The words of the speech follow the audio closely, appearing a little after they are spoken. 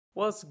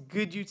What's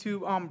good,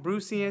 YouTube? I'm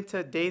Brucey, and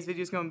today's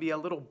video is going to be a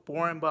little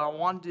boring, but I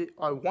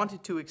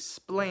wanted to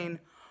explain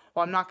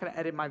why I'm not going to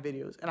edit my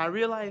videos. And I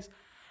realize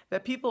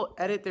that people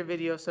edit their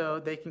videos so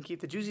they can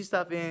keep the juicy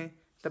stuff in,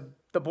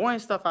 the boring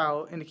stuff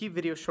out, and to keep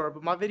videos short.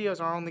 But my videos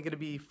are only going to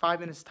be 5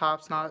 minutes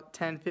tops, not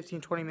 10,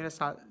 15, 20 minutes,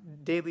 not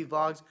daily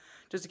vlogs,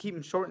 just to keep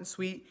them short and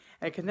sweet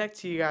and connect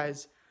to you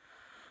guys.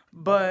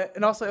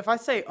 And also, if I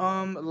say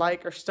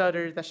like, or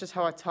stutter, that's just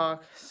how I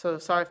talk, so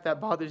sorry if that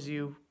bothers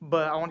you,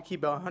 but I want to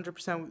keep it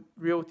 100%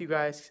 real with you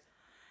guys.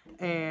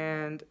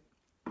 And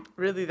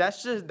really,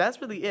 that's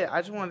really it.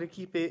 I just wanted to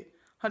keep it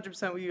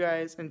 100% with you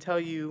guys and tell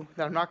you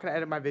that I'm not going to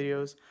edit my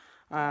videos.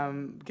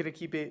 I'm going to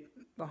keep it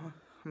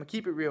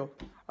real,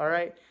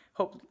 alright?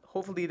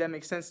 Hopefully that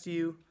makes sense to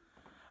you.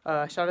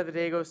 Shout out of the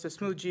day goes to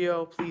Smooth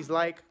Geo. Please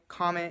like,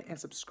 comment, and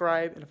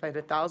subscribe. And if I hit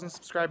 1,000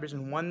 subscribers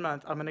in 1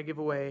 month, I'm going to give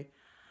away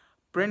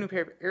brand new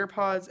pair of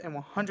AirPods and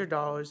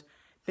 $100.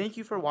 Thank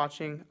you for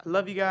watching. I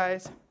love you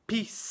guys.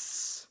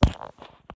 Peace.